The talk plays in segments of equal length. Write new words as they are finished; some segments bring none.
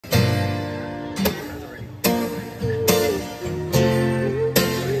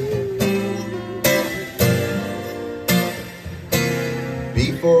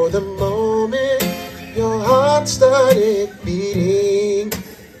it beating.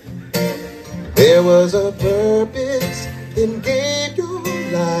 There was a purpose that gave your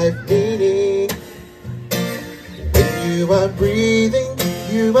life meaning. When you are breathing,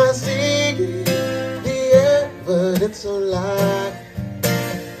 you are singing the evidence of life.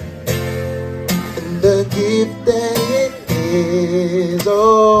 And the gift that it is,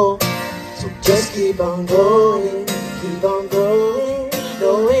 oh. So just keep on going,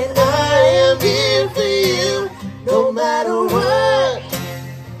 knowing I am here for you, no matter what.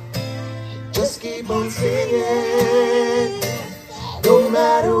 Just keep on singing, no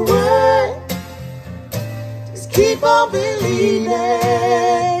matter what. Just keep on believing.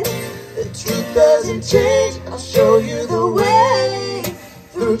 The truth doesn't change, I'll show you the way.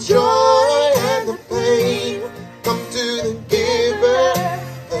 Through joy and the pain, come to the giver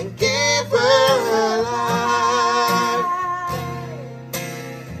alive.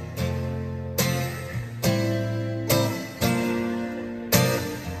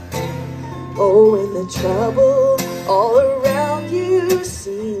 Oh, when the trouble all around you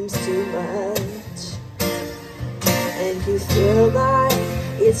seems too much, and you feel like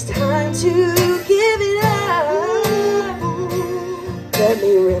it's time to give it up, let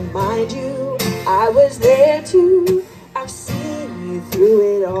me remind you, I was there too. I've seen you through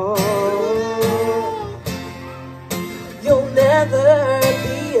it all. You'll never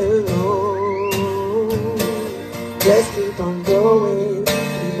be alone. Just keep on going,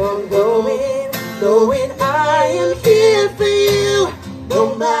 knowing I am here for you,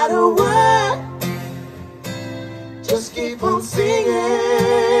 no matter what. Just keep on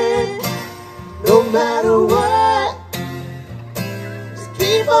singing, no matter what. Just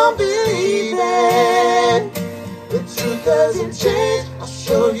keep on believing. The truth doesn't change, I'll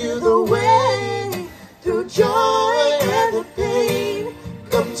show you the way. Through joy and the pain,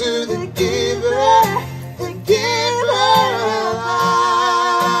 come to the giver alive.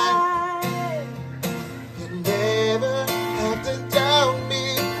 You never have to doubt me,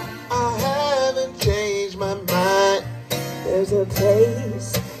 I haven't changed my mind. There's a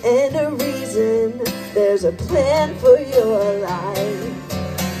place and a reason, there's a plan for your life.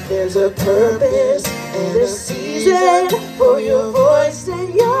 There's a purpose and a season for your voice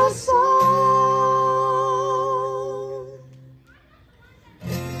and your song.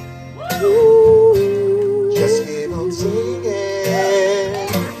 Ooh. Just keep on singing,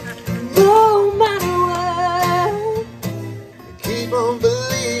 no matter what. Keep on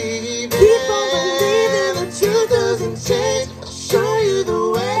believing, the truth doesn't change. I'll show you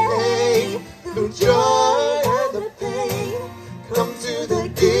the way. Through joy and the pain, come to the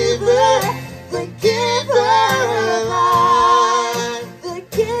giver alive. The giver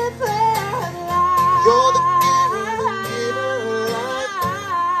alive. You're the giver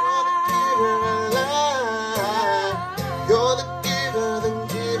alive. You're the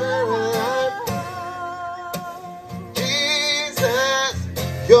giver alive. Jesus,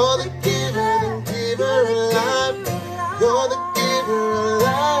 you're the